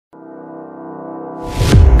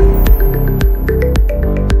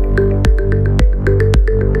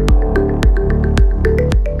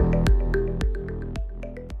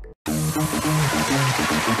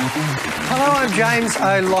James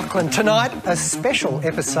O'Loughlin. Tonight, a special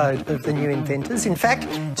episode of The New Inventors. In fact,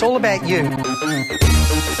 it's all about you.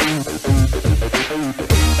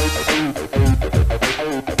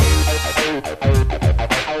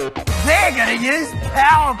 They're going to use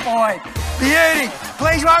PowerPoint. Beauty.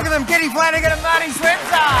 Please welcome them, Kitty Flanagan and Marty Switzer.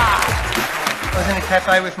 I was in a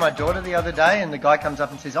cafe with my daughter the other day and the guy comes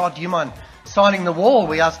up and says, "Oh, do you mind signing the wall?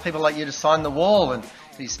 We asked people like you to sign the wall." And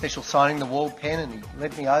his special signing the wall pen, and he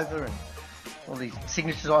led me over and all these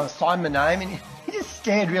signatures on, signed my name, and he just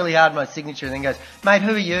stared really hard at my signature and then goes, "Mate,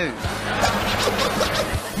 who are you?"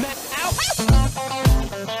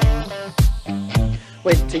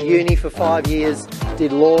 Went to uni for 5 years,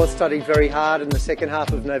 did law, studied very hard in the second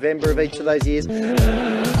half of November of each of those years.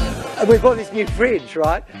 And we bought this new fridge,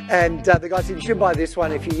 right? And the guy said, "You should buy this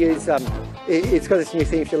one if you use, it's got this new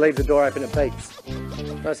thing, if you leave the door open it beeps."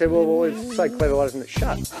 And I said, well, it's so clever, why doesn't it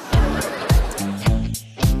shut?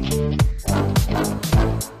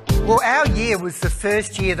 Well, our year was the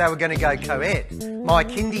first year they were going to go co-ed, my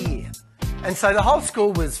kindy year. And so the whole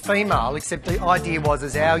school was female, except the idea was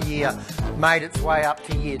as our year made its way up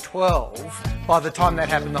to year 12, by the time that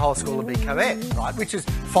happened, the whole school would be co-ed, right? Which is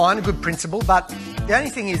fine, a good principle, but the only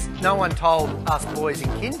thing is no one told us boys in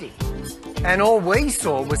kindy. And all we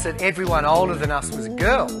saw was that everyone older than us was a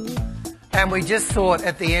girl. And we just thought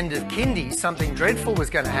at the end of kindy something dreadful was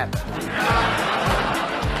going to happen.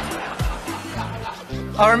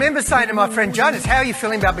 I remember saying to my friend Jonas, "How are you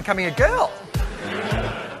feeling about becoming a girl?"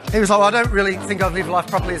 He was like, "Well, I don't really think I've lived life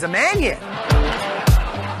properly as a man yet."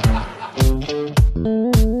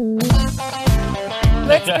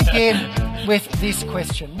 Let's begin with this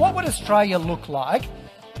question. What would Australia look like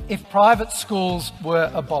if private schools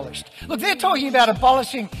were abolished? Look, they're talking about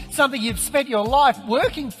abolishing something you've spent your life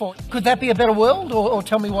working for. Could that be a better world, or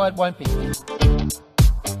tell me why it won't be?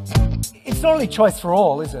 It's not only choice for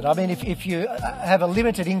all, is it? I mean, if you have a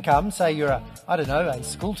limited income, say you're a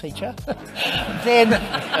school teacher, then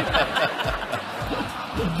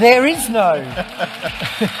there is no...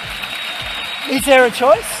 Is there a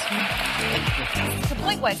choice? It's a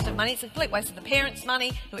complete waste of money. It's a complete waste of the parents'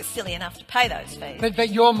 money who are silly enough to pay those fees. But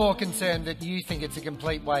you're more concerned that you think it's a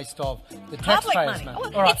complete waste of the taxpayers' money.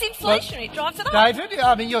 Well, it's inflationary. It drives it up. David,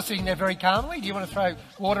 I mean, you're sitting there very calmly. Do you want to throw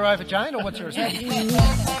water over Jane, or what's your response?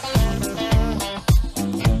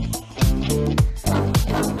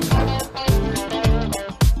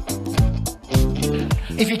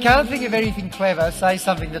 If you can't think of anything clever, say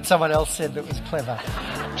something that someone else said that was clever.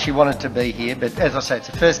 She wanted to be here, but as I say, it's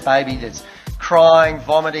the first baby that's crying,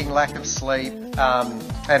 vomiting, lack of sleep, and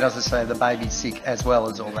as I say, the baby's sick as well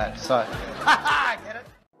as all that. So